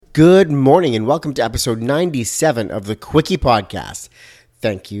Good morning and welcome to episode 97 of the Quickie Podcast.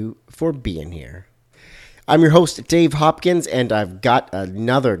 Thank you for being here. I'm your host, Dave Hopkins, and I've got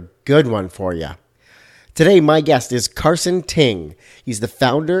another good one for you. Today, my guest is Carson Ting. He's the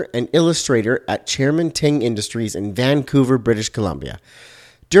founder and illustrator at Chairman Ting Industries in Vancouver, British Columbia.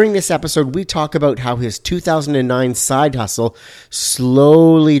 During this episode, we talk about how his 2009 side hustle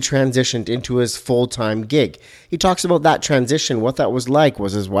slowly transitioned into his full-time gig. He talks about that transition, what that was like,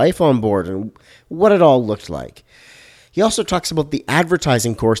 was his wife on board, and what it all looked like. He also talks about the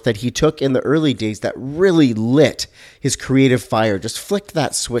advertising course that he took in the early days that really lit his creative fire, just flicked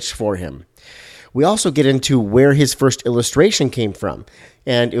that switch for him. We also get into where his first illustration came from,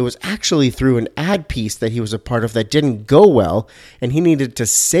 and it was actually through an ad piece that he was a part of that didn't go well, and he needed to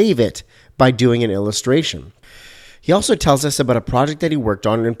save it by doing an illustration. He also tells us about a project that he worked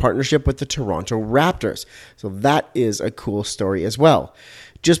on in partnership with the Toronto Raptors, so that is a cool story as well.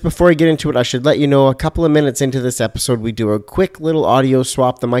 Just before I get into it, I should let you know a couple of minutes into this episode, we do a quick little audio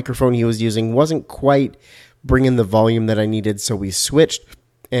swap. The microphone he was using wasn't quite bringing the volume that I needed, so we switched.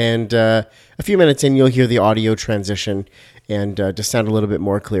 And a few minutes in, you'll hear the audio transition and just sound a little bit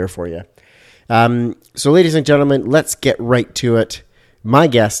more clear for you. So ladies and gentlemen, let's get right to it. My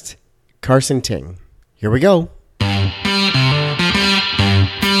guest, Carson Ting. Here we go.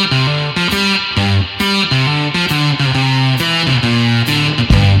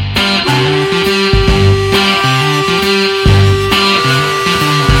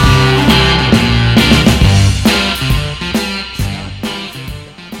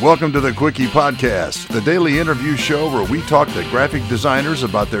 Welcome to the Quickie Podcast, the daily interview show where we talk to graphic designers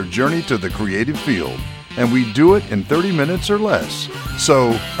about their journey to the creative field. And we do it in 30 minutes or less.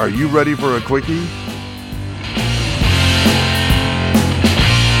 So, are you ready for a Quickie?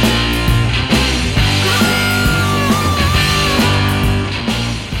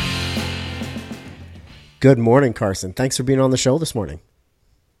 Good morning, Carson. Thanks for being on the show this morning.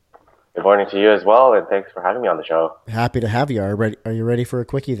 Good morning to you as well, and thanks for having me on the show. Happy to have you. Are you ready for a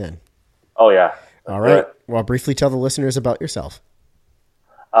quickie then? Oh, yeah. All right. Well, briefly tell the listeners about yourself.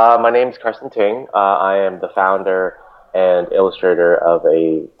 My name is Carson Ting. I am the founder and illustrator of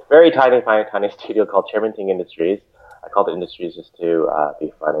a very tiny studio called Chairman Ting Industries. I call it Industries just to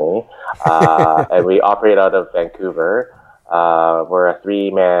be funny. And we operate out of Vancouver. We're a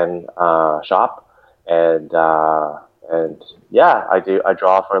three-man shop, and yeah, I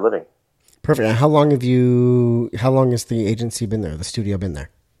draw for a living. Perfect. And how long has the agency been there, the studio been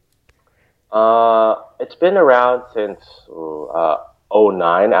there? It's been around since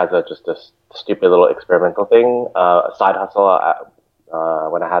 2009 as just a stupid little experimental thing, a side hustle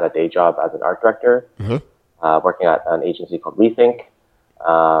when I had a day job as an art director, working at an agency called Rethink.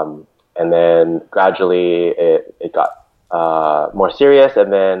 And then gradually it got more serious,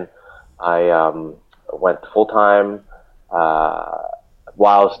 and then I went full-time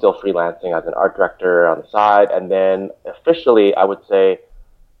while still freelancing as an art director on the side. And then officially, I would say,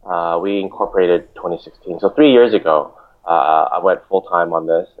 we incorporated 2016. So 3 years ago, I went full-time on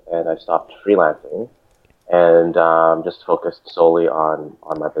this, and I stopped freelancing and just focused solely on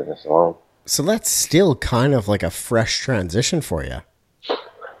my business alone. So that's still kind of like a fresh transition for you.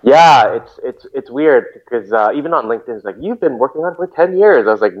 Yeah, it's weird because even on LinkedIn, it's like, you've been working on it for 10 years.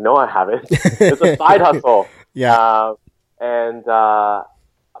 I was like, no, I haven't. It's a side hustle. Yeah.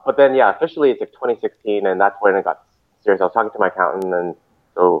 But then, yeah, officially it's like 2016, and that's when it got serious. I was talking to my accountant, and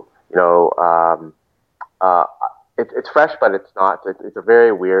so, it's fresh, but it's not. It's a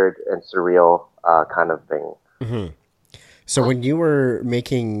very weird and surreal kind of thing. Mm-hmm. So when you were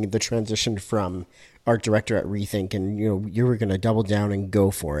making the transition from art director at Rethink, and you were going to double down and go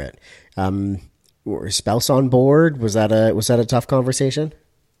for it, were spouse on board? Was that a tough conversation?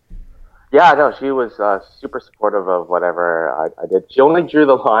 Yeah, no, she was super supportive of whatever I did. She only drew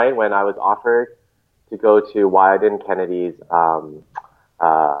the line when I was offered to go to Wyden Kennedy's.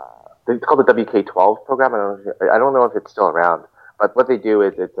 It's called the WK12 program. I don't know if it's still around, but what they do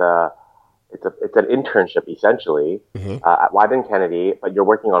is it's an internship essentially at Wyden Kennedy, but you're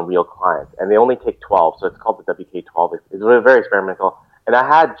working on real clients, and they only take 12, so it's called the WK12. It's very experimental, and I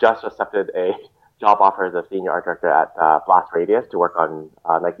had just accepted a job offer as a senior art director at Blast Radius to work on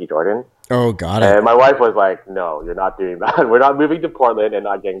Nike Jordan. Oh, got it. And my wife was like, no, you're not doing that. We're not moving to Portland and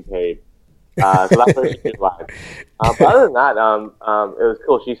not getting paid. So that's where she came live. But other than that, it was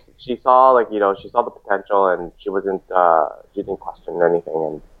cool. She saw she saw the potential, and she didn't question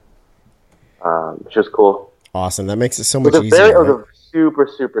anything, and she was cool. Awesome. That makes it so much easier. It was a super,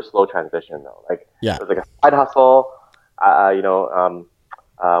 super slow transition though. It was like a side hustle,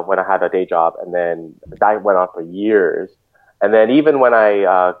 when I had a day job, and then that went on for years. And then even when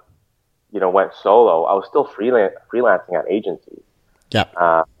I, went solo, I was still freelancing at agencies.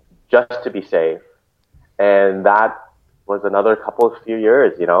 Yeah. Just to be safe. And that was another few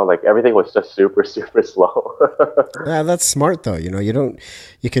years, like everything was just super, super slow. Yeah, that's smart though. You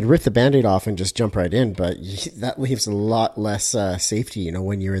could rip the Band-Aid off and just jump right in, but that leaves a lot less safety,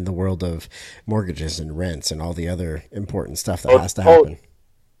 when you're in the world of mortgages and rents and all the other important stuff that has to happen.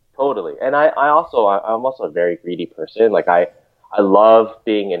 Totally. And I'm also a very greedy person. Like I love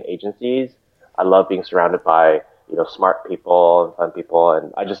being in agencies. I love being surrounded by, smart people and fun people.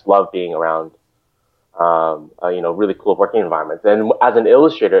 And I just love being around, really cool working environments. And as an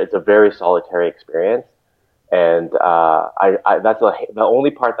illustrator, it's a very solitary experience. And that's the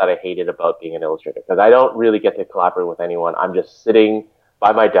only part that I hated about being an illustrator, because I don't really get to collaborate with anyone. I'm just sitting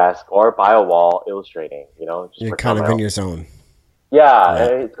by my desk or by a wall illustrating, just you're kind of in your zone. Yeah,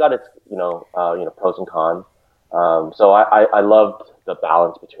 and it's got its pros and cons. So I loved the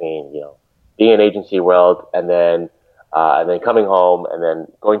balance between being in agency world and then coming home and then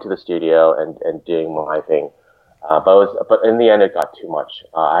going to the studio and doing my thing. But in the end, it got too much.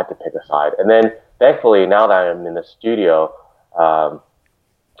 I had to pick a side. And then thankfully, now that I'm in the studio,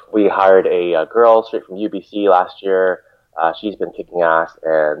 we hired a girl straight from UBC last year. She's been kicking ass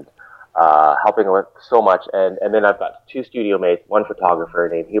and helping with so much. And then I've got two studio mates, one photographer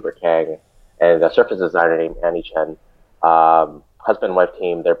named Hubert Kang and a surface designer named Annie Chen. Husband and wife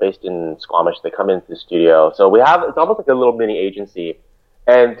team. They're based in Squamish. They come into the studio. So it's almost like a little mini agency.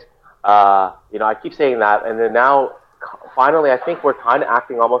 And, I keep saying that. And then now, finally, I think we're kind of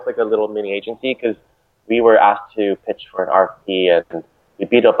acting almost like a little mini agency, because we were asked to pitch for an RFP and we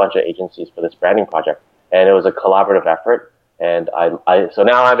beat up a bunch of agencies for this branding project. And it was a collaborative effort. And so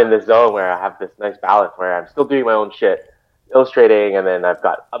now I'm in this zone where I have this nice balance where I'm still doing my own shit, illustrating, and then I've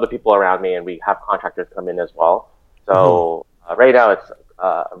got other people around me and we have contractors come in as well. So right now it's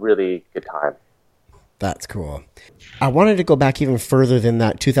a really good time. That's cool. I wanted to go back even further than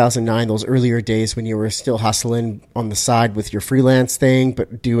that, 2009, those earlier days when you were still hustling on the side with your freelance thing,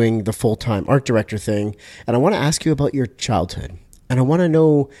 but doing the full-time art director thing. And I want to ask you about your childhood. And I want to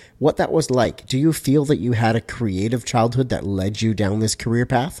know what that was like. Do you feel that you had a creative childhood that led you down this career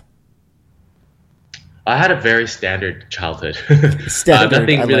path? I had a very standard childhood.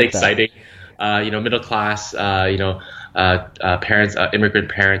 Nothing really exciting. Middle class, parents, immigrant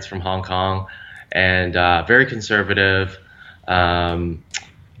parents from Hong Kong, and very conservative. Nothing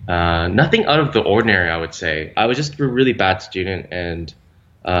out of the ordinary, I would say. I was just a really bad student, and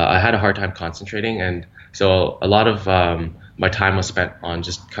I had a hard time concentrating. And so a lot of my time was spent on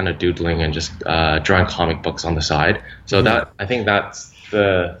just kind of doodling and just drawing comic books on the side. So I think that's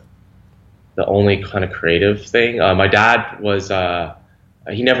the only kind of creative thing. My dad was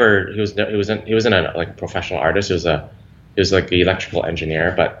he wasn't a professional artist. He was like the electrical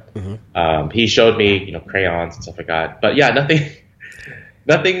engineer, but he showed me crayons and stuff like that. But yeah,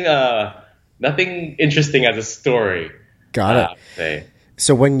 nothing interesting as a story. Got it.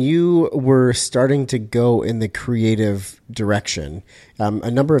 So when you were starting to go in the creative direction,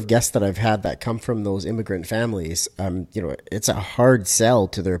 a number of guests that I've had that come from those immigrant families, it's a hard sell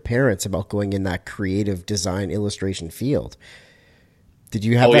to their parents about going in that creative design illustration field. Did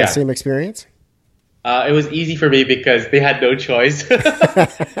you have that same experience? It was easy for me because they had no choice.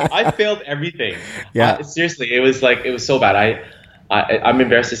 I failed everything. Yeah. Seriously, it was so bad. I'm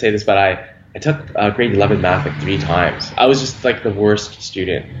embarrassed to say this, but I took grade 11 math like 3 times. I was just like the worst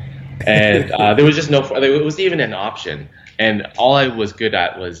student. And there was just it wasn't even an option. And all I was good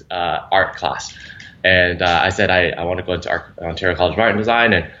at was art class. And I said, I want to go into Ontario College of Art and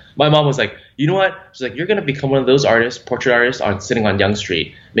Design. And my mom was like, you know what? She's like, you're going to become one of those artists, portrait artists, sitting on Yonge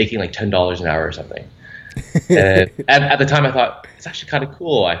Street, making like $10 an hour or something. And at the time I thought, it's actually kind of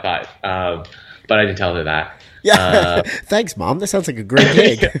cool, I thought. But I didn't tell her that. Yeah. Thanks, Mom. That sounds like a great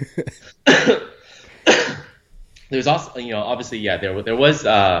gig. There's also, obviously, yeah, there was,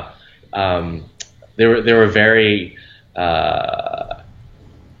 they were very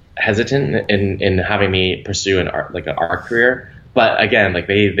hesitant in having me pursue an art career. But again,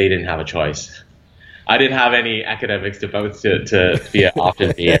 they didn't have a choice. I didn't have any academics to be an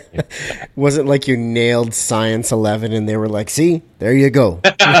option B. Wasn't like you nailed Science 11 and they were like, see, there you go.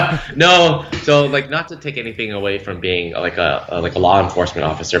 No, so not to take anything away from being like a law enforcement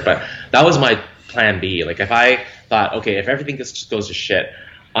officer, but that was my plan B. If I thought, okay, if everything just goes to shit,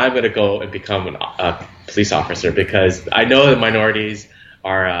 I'm going to go and become a police officer because I know the minorities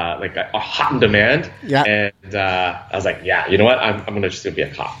are hot in demand. Yeah. And I was like, yeah, you know what? I'm going to just be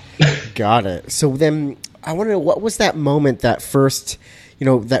a cop. Got it. So then I want to know, what was that moment that first,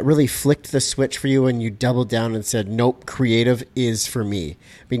 that really flicked the switch for you and you doubled down and said, nope, creative is for me?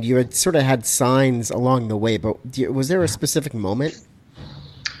 I mean, you had sort of had signs along the way, but was there a specific moment?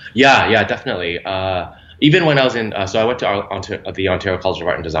 Yeah, definitely. Even when I was in, so I went to the Ontario College of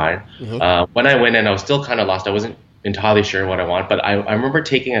Art and Design. Mm-hmm. When I went in, I was still kind of lost. I wasn't entirely sure what I want, but I remember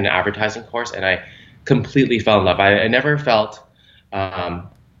taking an advertising course and I completely fell in love. I never felt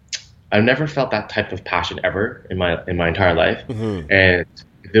that type of passion ever in my entire life. Mm-hmm. And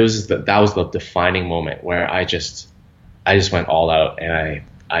that was the defining moment where I just went all out, and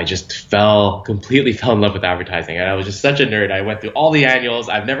I just completely fell in love with advertising. And I was just such a nerd. I went through all the annuals.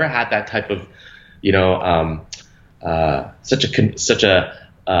 I've never had that type of, such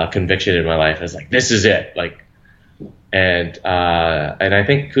a conviction in my life. I was like, this is it. Like, and I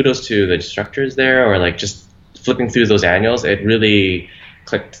think kudos to the instructors there, or like just flipping through those annuals. It really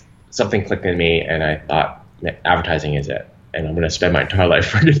something clicked in me, and I thought, advertising is it. And I'm going to spend my entire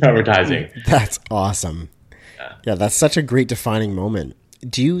life in advertising. That's awesome. Yeah, that's such a great defining moment.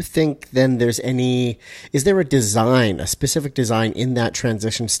 Do you think then is there a specific design in that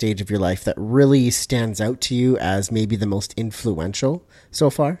transition stage of your life that really stands out to you as maybe the most influential so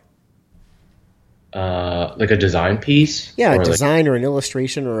far? Like a design piece? Yeah, a design or an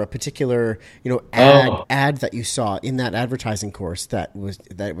illustration or a particular, ad that you saw in that advertising course that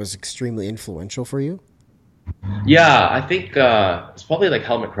was extremely influential for you? Yeah, I think it's probably like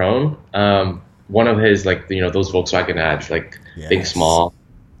Helmut Crone. One of his, like, those Volkswagen ads, like, yes. Think Small.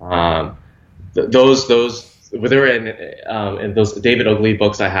 Those they were in those David Oakley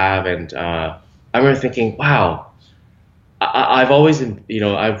books I have, and I remember thinking, wow, I've always,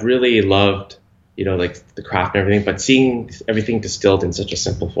 I've really loved, like the craft and everything, but seeing everything distilled in such a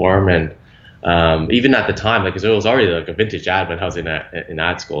simple form, and even at the time, like, 'cause it was already like a vintage ad when I was in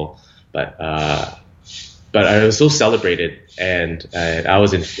ad school, but I was so celebrated, and I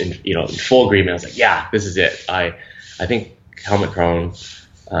was in full agreement. I was like, yeah, this is it. I think Helmut Crone,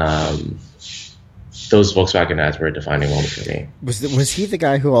 those Volkswagen ads were a defining moment for me. Was he the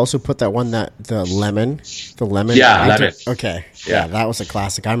guy who also put that one, the lemon? Yeah, lemon. Okay. Yeah, that was a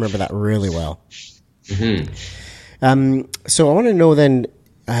classic. I remember that really well. Mm-hmm. So I want to know then,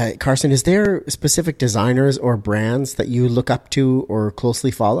 Carson, is there specific designers or brands that you look up to or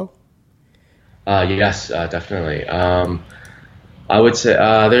closely follow? Yes, definitely. I would say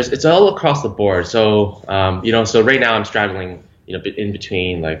it's all across the board. So so right now I'm straddling in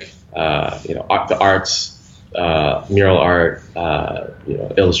between, like the arts, mural art,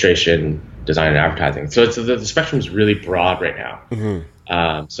 illustration, design, and advertising. So the spectrum is really broad right now.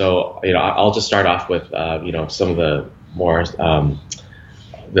 Mm-hmm. So I'll just start off with some of the more some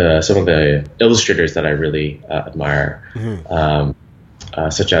of the illustrators that I really admire. Mm-hmm.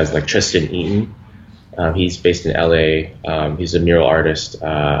 Such as like Tristan Eaton. He's based in LA. He's a mural artist.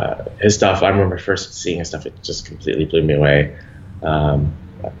 His stuff, I remember first seeing his stuff, it just completely blew me away. I'll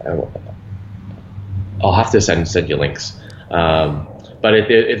have to send you links. But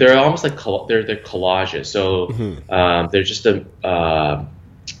they're almost like they're collages. So mm-hmm. They're just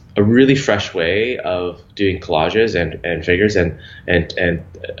a really fresh way of doing collages and figures, and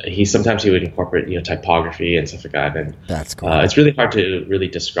he would incorporate typography and stuff like that, and that's cool. It's really hard to really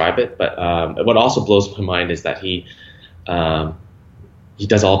describe it, but what also blows my mind is that he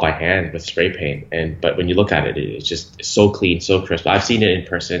does all by hand with spray paint, but when you look at it, it's just so clean, so crisp. I've seen it in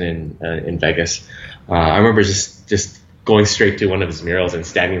person in Vegas. I remember just going straight to one of his murals and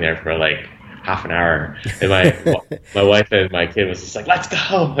standing there for like half an hour, and my wife and my kid was just like, let's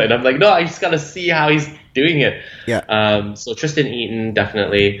go, and I'm like, no, I just gotta see how he's doing it. Yeah. So Tristan Eaton,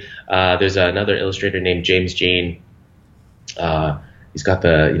 definitely. There's another illustrator named James Jane. He's got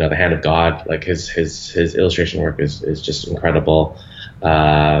the hand of God. Like his illustration work is just incredible.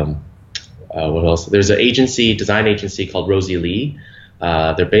 What else? There's an design agency called Rosie Lee.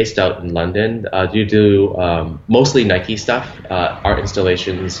 They're based out in London. You do mostly Nike stuff, art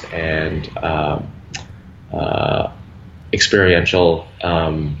installations, and experiential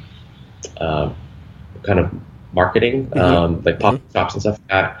kind of marketing, mm-hmm. Like pop shops and stuff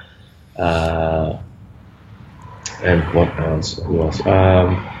like that. And what else? Who else?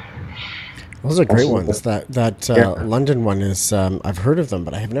 Those are great ones. That London one is, I've heard of them,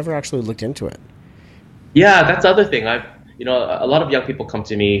 but I have never actually looked into it. Yeah, that's the other thing. A lot of young people come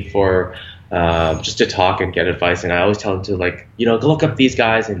to me for just to talk and get advice, and I always tell them to go look up these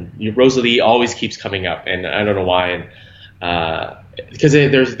guys, and Rosalie always keeps coming up, and I don't know why, and because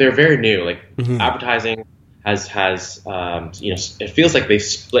they're very new. Like mm-hmm. advertising has it feels like they've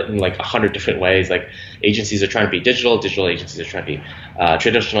split in like 100 different ways. Like agencies are trying to be digital agencies are trying to be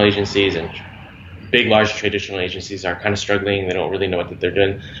traditional agencies, and big, large traditional agencies are kind of struggling. They don't really know what they're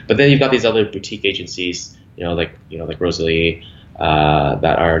doing. But then you've got these other boutique agencies, like Rosalie,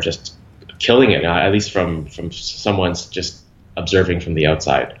 that are just killing it. At least from someone's just observing from the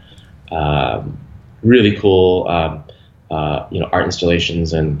outside. Really cool, art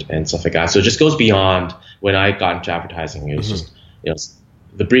installations and stuff like that. So it just goes beyond when I got into advertising. It was just,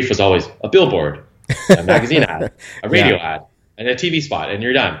 the brief was always a billboard, a magazine ad, a radio ad, and a TV spot, and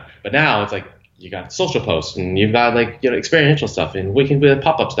you're done. But now it's like you got social posts, and you've got experiential stuff, and we can do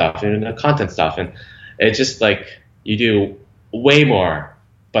pop-up stuff, and content stuff, and it's just like you do way more,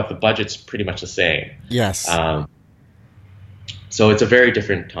 but the budget's pretty much the same. Yes. So it's a very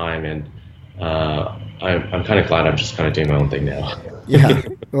different time, and I'm kind of glad I'm just kind of doing my own thing now. Yeah.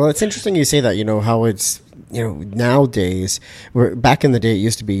 Well, it's interesting you say that, how it's, nowadays, where back in the day it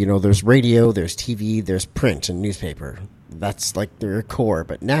used to be, there's radio, there's TV, there's print and newspaper. That's like their core.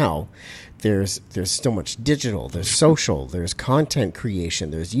 But now there's so much digital, there's social, there's content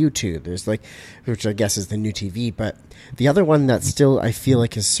creation, there's YouTube, there's which I guess is the new TV. But the other one that still I feel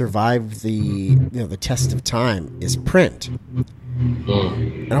like has survived the test of time is print.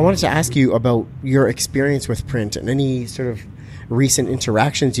 And I wanted to ask you about your experience with print and any sort of recent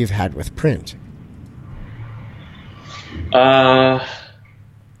interactions you've had with print. I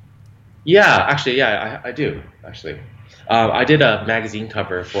do actually. I did a magazine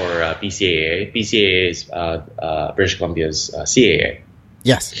cover for BCAA. BCAA is British Columbia's CAA.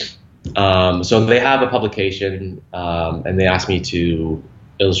 Yes. So they have a publication, and they asked me to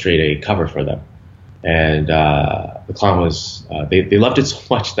illustrate a cover for them. And the client was they loved it so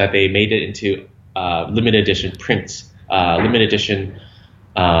much that they made it into limited edition prints, limited edition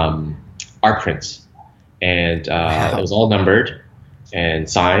art prints, and it was all numbered and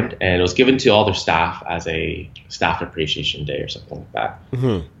signed, and it was given to all their staff as a staff appreciation day or something like that.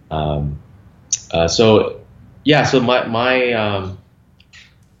 Mm-hmm. So my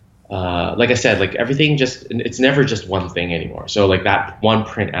like I said, like everything it's never just one thing anymore. So like that one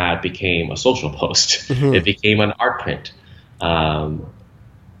print ad became a social post. Mm-hmm. It became an art print.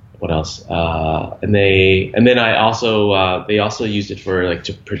 What else? And then I also they also used it for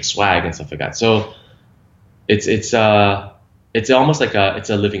to print swag and stuff like that. So it's almost like it's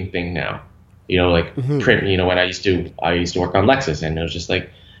a living thing now. Mm-hmm. Print. When I used to work on Lexus, and it was just like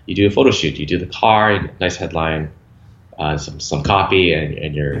you do a photo shoot, you do the car, nice headline. Some copy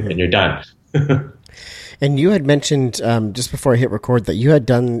and you're done. And you had mentioned just before I hit record that you had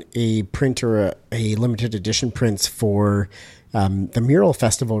done a print or a limited edition prints for the Mural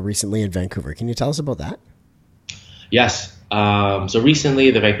Festival recently in Vancouver. Can you tell us about that? Yes. So recently,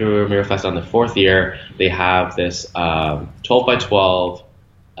 the Vancouver Mural Fest on the 4th year, they have this 12 by 12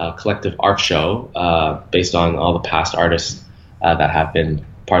 collective art show based on all the past artists that have been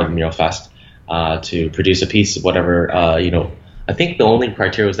part of the Mural Fest. To produce a piece of whatever, I think the only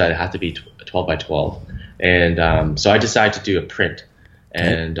criteria was that it had to be 12 by 12. And so I decided to do a print.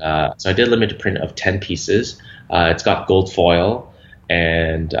 And so I did a limited print of 10 pieces. It's got gold foil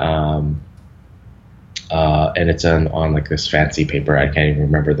and it's on like this fancy paper. I can't even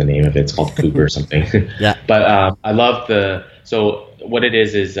remember the name of it. It's called Cooper or something. Yeah. But I love so what it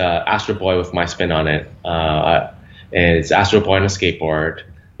is Astroboy with my spin on it. And it's Astroboy on a skateboard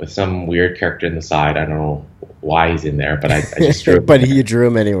with some weird character in the side. I don't know why he's in there, but I just drew him. But you drew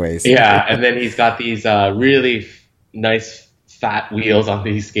him anyways. Yeah, and then he's got these really nice fat wheels on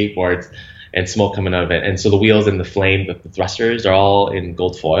these skateboards and smoke coming out of it. And so the wheels and the flame, the thrusters are all in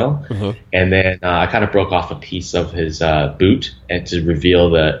gold foil. Mm-hmm. And then I kind of broke off a piece of his boot and to reveal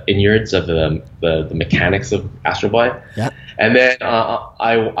the innards of the mechanics of Astroboy. Yeah. And then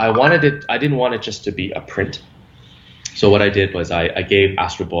I didn't want it just to be a print. So what I did was I gave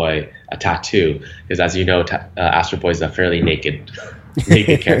Astroboy a tattoo because, as you know, Astroboy is a fairly naked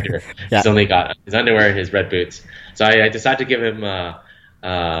character. Yeah. He's only got his underwear and his red boots. So I decided to give him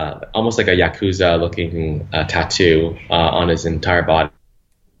almost like a yakuza looking tattoo on his entire body,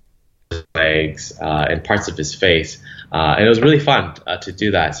 his legs, and parts of his face. And it was really fun to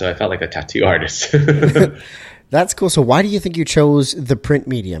do that. So I felt like a tattoo artist. That's cool. So why do you think you chose the print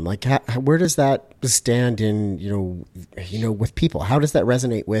medium? Like, where does that stand in, with people? How does that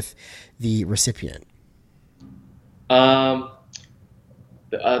resonate with the recipient? There's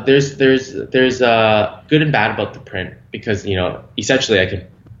good and bad about the print because, essentially I can,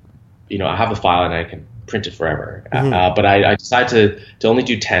 I have a file and I can print it forever. Mm-hmm. But I decided to only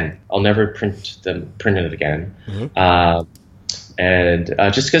do 10. I'll never print it again. Mm-hmm. And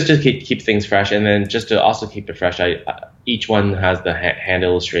just because to keep things fresh, and then just to also keep it fresh, each one has the hand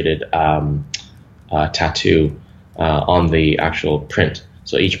illustrated tattoo on the actual print.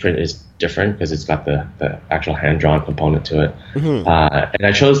 So each print is different because it's got the actual hand-drawn component to it. Mm-hmm. And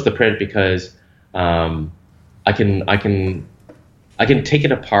I chose the print because I can take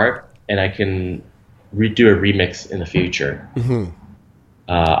it apart and I can redo a remix in the future. Mm-hmm.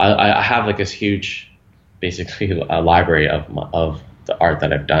 I have like this huge, basically a library of the art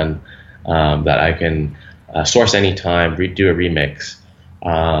that I've done that I can source anytime, do a remix,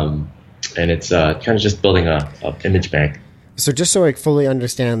 and it's kind of just building a image bank. So just so I fully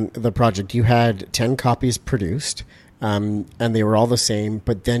understand the project, you had 10 copies produced, and they were all the same,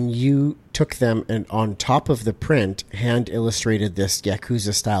 but then you took them and on top of the print, hand illustrated this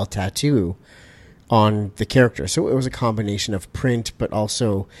yakuza style tattoo on the character. So it was a combination of print, but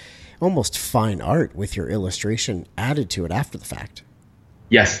also almost fine art with your illustration added to it after the fact.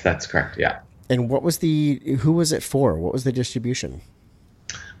 Yes, that's correct. Yeah. And who was it for? What was the distribution?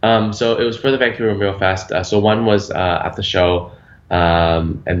 So it was for the Vancouver Mural Fest. So one was at the show,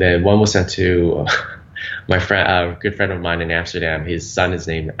 and then one was sent to my friend, a good friend of mine in Amsterdam. His son is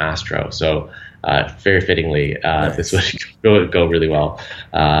named Astro. So very fittingly, Nice. this would go really well.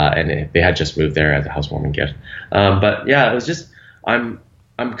 And they had just moved there as a housewarming gift. But yeah, it was just I'm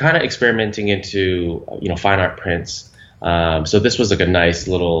kind of experimenting into fine art prints. So this was like a nice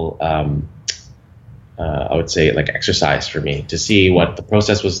little I would say like exercise for me to see what the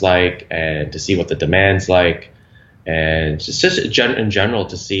process was like and to see what the demand's like, and just in general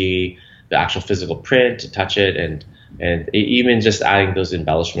to see the actual physical print, to touch it, and even just adding those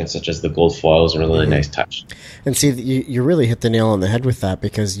embellishments such as the gold foils are a really nice touch. And see, you really hit the nail on the head with that,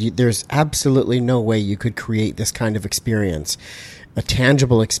 because there's absolutely no way you could create this kind of experience, a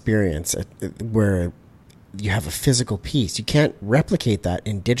tangible experience where you have a physical piece. You can't replicate that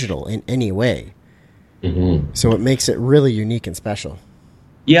in digital in any way. Mm-hmm. So it makes it really unique and special.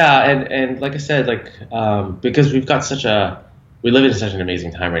 Yeah, and like I said, because we live in such an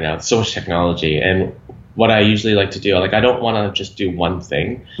amazing time right now. It's so much technology, and what I usually like to do, I don't want to just do one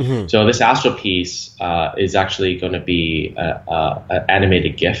thing. Mm-hmm. So this Astro piece is actually going to be an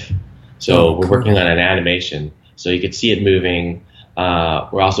animated GIF. So we're working on an animation, so you could see it moving.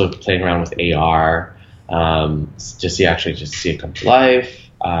 We're also playing around with AR, just see it come to life,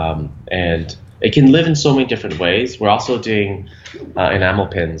 and it can live in so many different ways. We're also doing enamel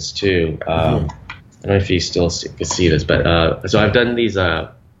pins too. I don't know if you still can see this, but so I've done these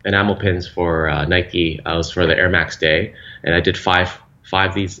enamel pins for Nike. I was for the Air Max Day, and I did five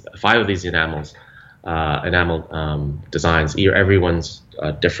of these enamel designs. Everyone's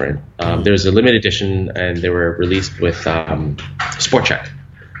different. There's a limited edition, and they were released with Sport Check.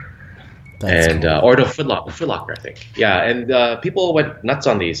 That's cool. Or the Foot Locker, I think. Yeah, and people went nuts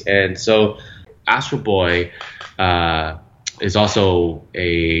on these, and so Astroboy is also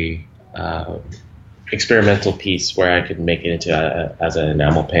a experimental piece where I could make it into as an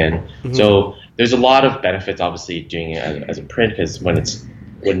enamel pin. Mm-hmm. So there's a lot of benefits, obviously, doing it as a print, because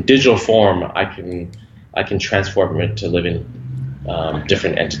when digital form, I can transform it to live in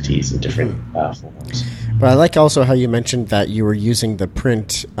different entities and different forms. But I like also how you mentioned that you were using the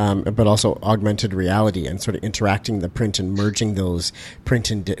print, but also augmented reality and sort of interacting the print and merging those print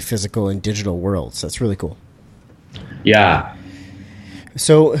and physical and digital worlds. That's really cool. Yeah.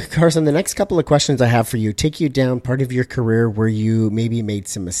 So, Carson, the next couple of questions I have for you take you down part of your career where you maybe made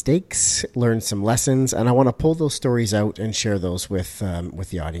some mistakes, learned some lessons, and I want to pull those stories out and share those with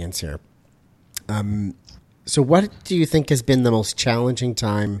the audience here. So what do you think has been the most challenging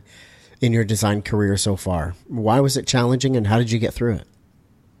time in your design career so far? Why was it challenging, and how did you get through it?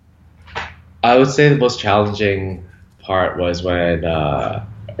 I would say the most challenging part was when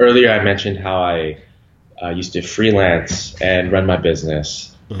earlier I mentioned how I used to freelance and run my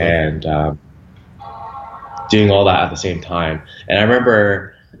business, mm-hmm. and doing all that at the same time. And I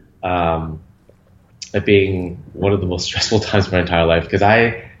remember it being one of the most stressful times of my entire life, because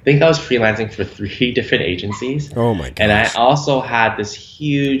I think I was freelancing for 3 different agencies. Oh my gosh. And I also had this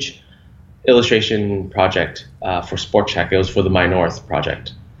huge illustration project for Sport Check. It was for the My North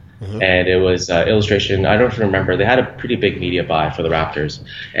project. Mm-hmm. And it was illustration. I don't remember. They had a pretty big media buy for the Raptors,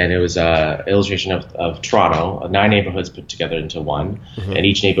 and it was illustration of Toronto, 9 neighborhoods put together into one, mm-hmm. and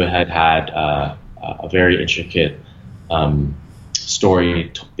each neighborhood had a very intricate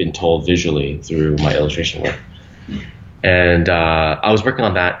story been told visually through my illustration work. And I was working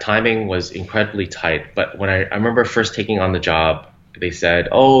on that. Timing was incredibly tight, but when I remember first taking on the job, they said,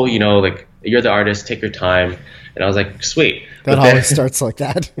 "Oh, you're the artist, take your time." And I was like, sweet. That always starts like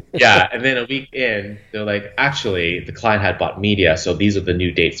that. Yeah, and then a week in, they're like, actually, the client had bought media, so these are the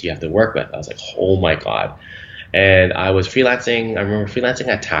new dates you have to work with. I was like, oh my God. And I was freelancing. I remember freelancing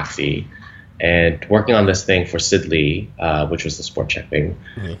at Taxi, and working on this thing for Sid Lee, which was the sport check thing.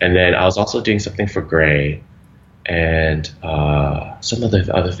 And then I was also doing something for Gray and some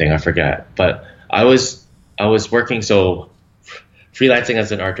other thing I forget. But I was working freelancing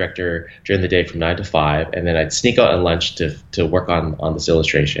as an art director during the day from 9 to 5, and then I'd sneak out at lunch to work on this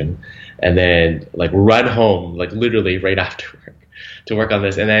illustration, and then like run home like literally right after work to work on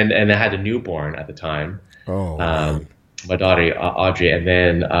this, and I had a newborn at the time. My daughter Audrey, and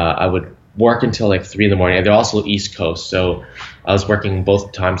then I would work until like 3 in the morning, and they're also East Coast, so I was working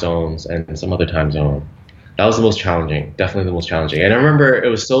both time zones and some other time zone. That was the most challenging, definitely the most challenging. And I remember it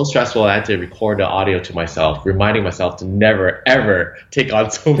was so stressful, I had to record the audio to myself, reminding myself to never, ever take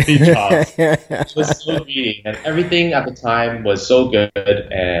on so many jobs. It was so beating. And everything at the time was so good,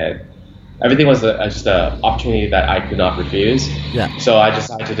 and everything was just an opportunity that I could not refuse. Yeah. So I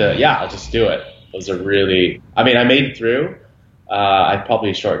decided I'll just do it. It was I made it through. I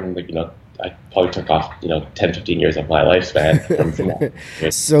probably shortened, I probably took off, 10, 15 years of my lifespan from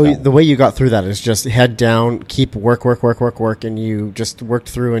that. So the way you got through that is just head down, keep work, and you just worked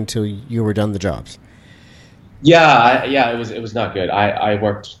through until you were done the jobs. Yeah, it was not good. I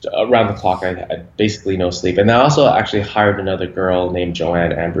worked around the clock. I had basically no sleep. And I also actually hired another girl named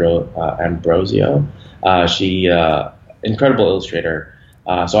Joanne Ambrosio. She, incredible illustrator.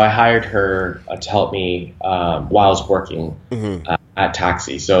 So I hired her to help me while I was working at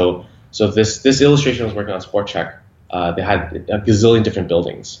Taxi. So this illustration I was working on Sport Check. They had a gazillion different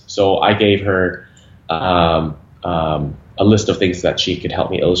buildings. So I gave her a list of things that she could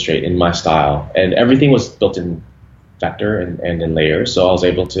help me illustrate in my style, and everything was built in vector and in layers. So I was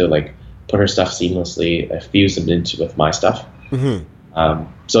able to like put her stuff seamlessly, fuse them into with my stuff.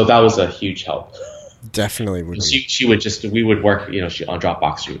 So that was a huge help. Definitely would. We would work, she on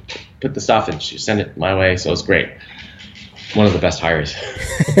Dropbox. She would put the stuff and she would send it my way. So it was great. One of the best hires.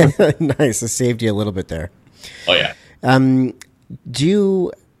 Nice. It saved you a little bit there. Oh, yeah. Do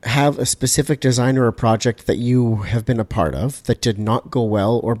you have a specific design or a project that you have been a part of that did not go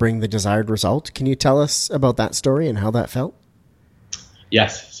well or bring the desired result? Can you tell us about that story and how that felt?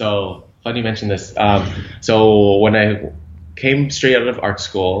 Yes. So funny you mentioned this. So when I came straight out of art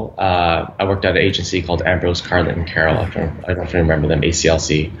school, I worked at an agency called Ambrose, Carlin and Carroll. I don't know if you remember them,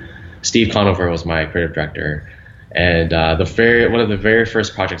 ACLC. Steve Conover was my creative director. And one of the very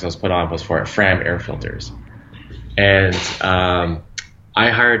first projects I was put on was for Fram air filters. And I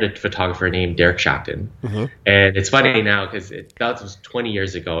hired a photographer named Derek Shapton. And it's funny now because that was 20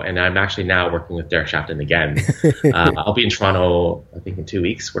 years ago, and I'm actually now working with Derek Shapton again. I'll be in Toronto, I think, in 2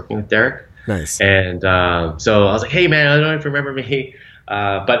 weeks working with Derek. Nice. And so I was like, hey, man, I don't know if you remember me.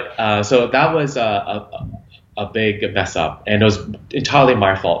 So that was a big mess up, and it was entirely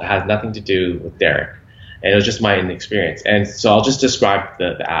my fault. It had nothing to do with Derek. And it was just my inexperience. And so I'll just describe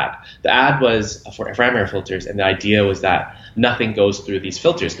the ad. The ad was for Fram air filters, and the idea was that nothing goes through these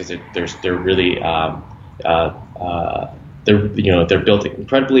filters because they're really they're built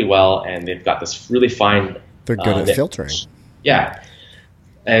incredibly well, and they've got this really fine. They're good at filtering. Yeah.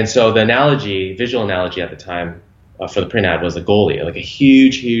 And so the visual analogy at the time for the print ad was a goalie, like a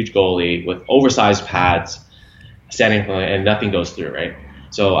huge goalie with oversized pads standing and nothing goes through, right?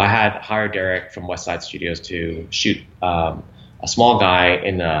 So I had hired Derek from West Side Studios to shoot a small guy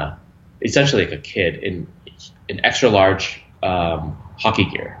in essentially like a kid in extra large hockey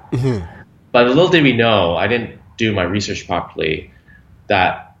gear. But little did we know, I didn't do my research properly,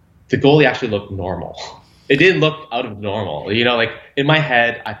 that the goalie actually looked normal. It didn't look out of normal. Like in my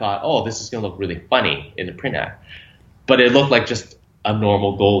head, I thought, oh, this is going to look really funny in the print ad. But it looked like just a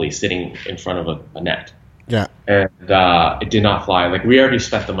normal goalie sitting in front of a net. Yeah. And it did not fly. Like, we already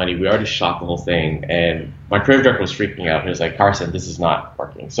spent the money. We already shot the whole thing. And my creative director was freaking out. He was like, Carson, this is not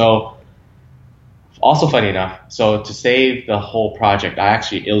working. So, also funny enough, so to save the whole project, I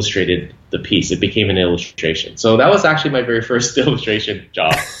actually illustrated the piece. It became an illustration. So that was actually my very first illustration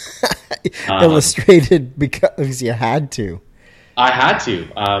job. Illustrated because you had to. I had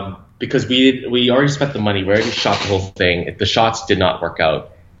to. Because we already spent the money. We already shot the whole thing. The shots did not work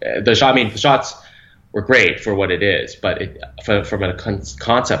out. The shots were great for what it is, but from a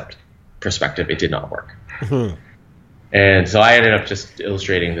concept perspective, it did not work. And so I ended up just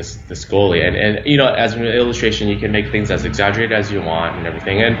illustrating this goalie, and as an illustration, you can make things as exaggerated as you want and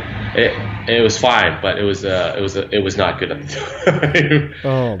everything, and it was fine, but it was not good at the time.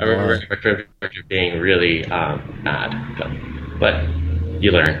 I remember my creative director being really mad, but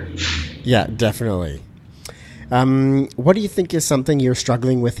you learn. Yeah, definitely. What do you think is something you're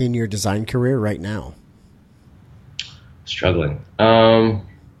struggling with in your design career right now? Struggling.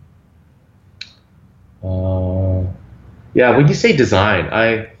 Yeah, when you say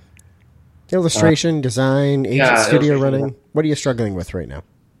design, Illustration, design, agent studio running. illustration. What are you struggling with right now?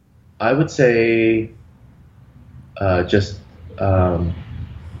 I would say just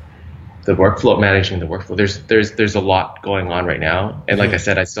the workflow, managing the workflow. There's a lot going on right now, and like I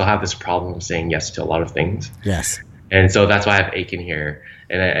said, I still have this problem of saying yes to a lot of things. Yes. And so that's why I have Aiken here,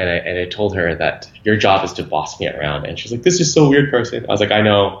 and I told her that your job is to boss me around, and she's like, "This is so weird, Carson." I was like, "I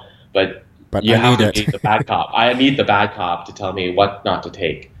know, but you have to be the bad cop. I need the bad cop to tell me what not to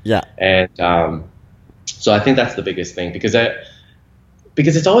take." Yeah. And so I think that's the biggest thing, because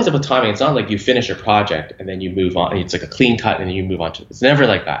it's always about timing. It's not like you finish a project and then you move on. It's like a clean cut and then you move on to it. It's never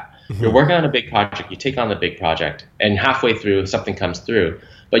like that. You're working on a big project, you take on the big project, and halfway through something comes through.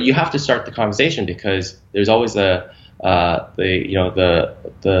 But you have to start the conversation, because there's always the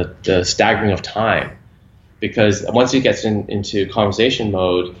staggering of time. Because once it gets into conversation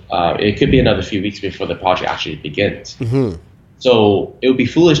mode, it could be another few weeks before the project actually begins. So it would be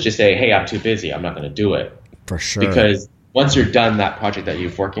foolish to say, "Hey, I'm too busy, I'm not going to do it." For sure. Because once you're done that project that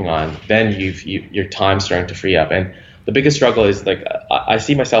you're working on, then your time's starting to free up. And the biggest struggle is, like, I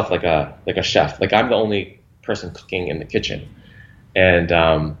see myself like a chef. Like, I'm the only person cooking in the kitchen,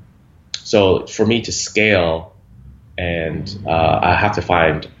 and so for me to scale, and I have to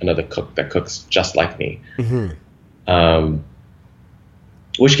find another cook that cooks just like me,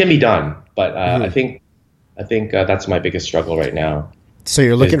 which can be done. But I think that's my biggest struggle right now. So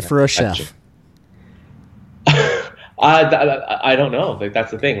you're looking for a chef. I don't know. Like,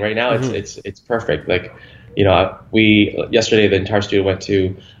 that's the thing. Right now, it's perfect. Like, we yesterday the entire studio went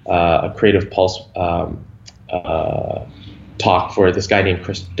to a Creative Pulse talk for this guy named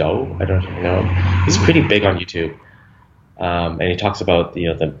Chris Do. I don't know if you know him. He's pretty big on YouTube, and he talks about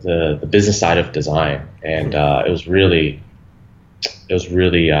the business side of design, and it was really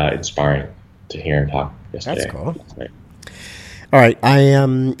inspiring to hear him talk yesterday. That's cool. All right,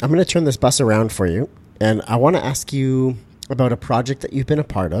 I'm going to turn this bus around for you. And I want to ask you about a project that you've been a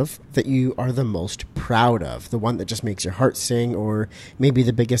part of that you are the most proud of, the one that just makes your heart sing, or maybe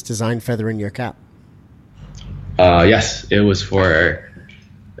the biggest design feather in your cap. Yes, it was for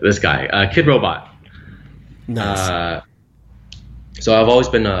this guy, Kid Robot. Nice. So I've always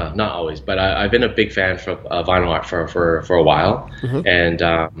been, not always, but I've been a big fan for vinyl art for a while, and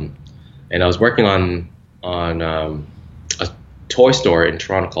I was working on a toy store in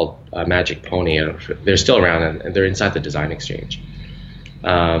Toronto called Magic Pony. They're still around, and they're inside the Design Exchange.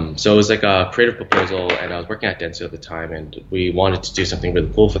 So it was like a creative proposal, and I was working at Dentsu at the time, and we wanted to do something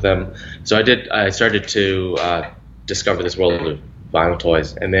really cool for them. So I started to discover this world of vinyl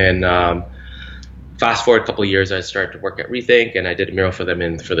toys, and then fast forward a couple of years, I started to work at Rethink, and I did a mural for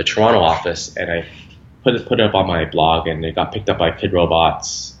them for the Toronto office, and I put it up on my blog, and it got picked up by Kid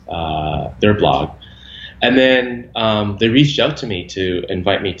Robot's their blog. And then they reached out to me to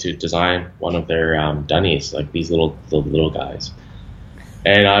invite me to design one of their dunnies, like these little guys.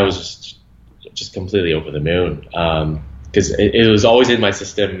 And I was just completely over the moon, because it was always in my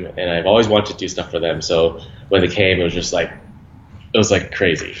system, and I've always wanted to do stuff for them. So when they came, it was like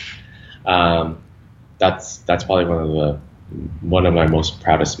crazy. That's probably one of my most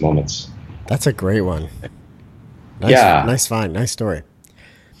proudest moments. That's a great one. Nice find, nice story.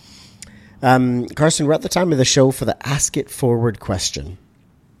 Carson, we're at the time of the show for the Ask It Forward question.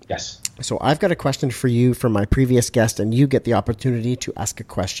 Yes. So I've got a question for you from my previous guest, and you get the opportunity to ask a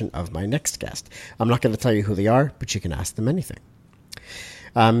question of my next guest. I'm not going to tell you who they are, but you can ask them anything.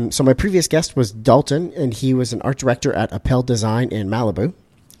 So my previous guest was Dalton, and he was an art director at Appel Design in Malibu.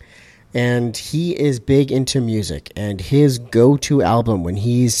 And he is big into music, and his go-to album when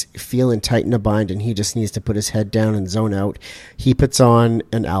he's feeling tight in a bind and he just needs to put his head down and zone out, he puts on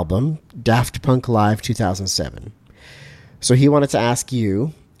an album, Daft Punk Live 2007. So he wanted to ask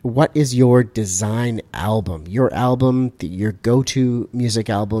you, what is your design album? Your go-to music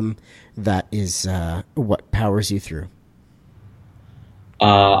album that is what powers you through?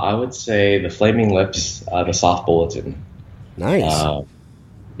 I would say the Flaming Lips, the Soft Bulletin. Nice.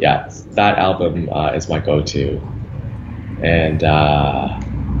 Yeah, that album is my go-to, and so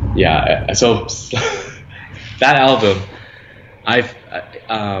that album, I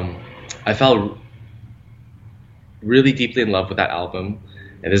fell really deeply in love with that album,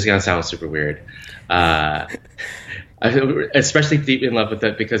 and this is gonna sound super weird. I feel especially deeply in love with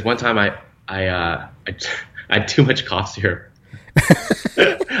it because one time I had too much cough syrup.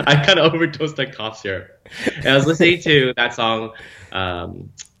 I kind of overdosed on cough syrup, and I was listening to that song.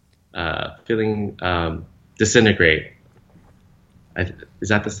 Feeling Disintegrate. Is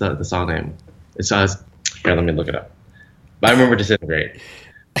that the song name? Here, let me look it up. But I remember Disintegrate.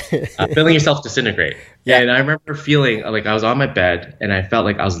 Feeling yourself disintegrate. Yeah. And I remember feeling like I was on my bed and I felt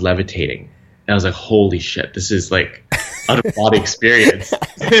like I was levitating. And I was like, holy shit, this is like out of body experience.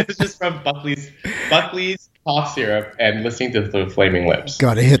 It's just from Buckley's cough syrup and listening to the Flaming Lips.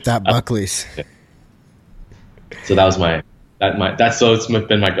 Gotta hit that Buckley's. So that was so it's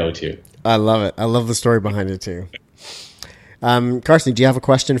been my go-to. I love it. I love the story behind it too. Carson, do you have a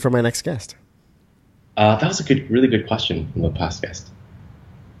question for my next guest? That was a really good question from the past guest.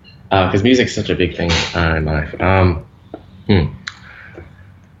 Because music's such a big thing in my life.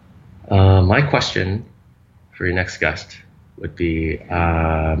 My question for your next guest would be,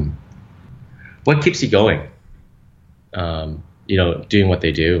 what keeps you going? Doing what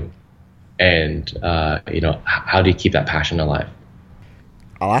they do, and how do you keep that passion alive?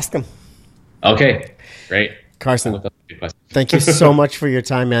 I'll ask him. Okay, great. Carson, thank you so much for your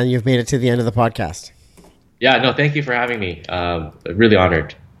time, man. You've made it to the end of the podcast. Yeah, no, thank you for having me. Really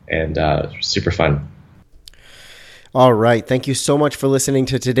honored and super fun. All right. Thank you so much for listening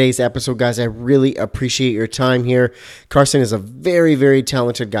to today's episode, guys. I really appreciate your time here. Carson is a very, very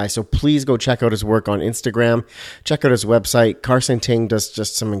talented guy, so please go check out his work on Instagram. Check out his website. Carson Ting does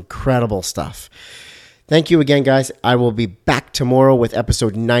just some incredible stuff. Thank you again, guys. I will be back tomorrow with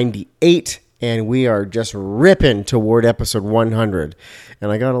episode 98, and we are just ripping toward episode 100. And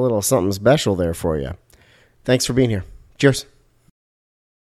I got a little something special there for you. Thanks for being here. Cheers.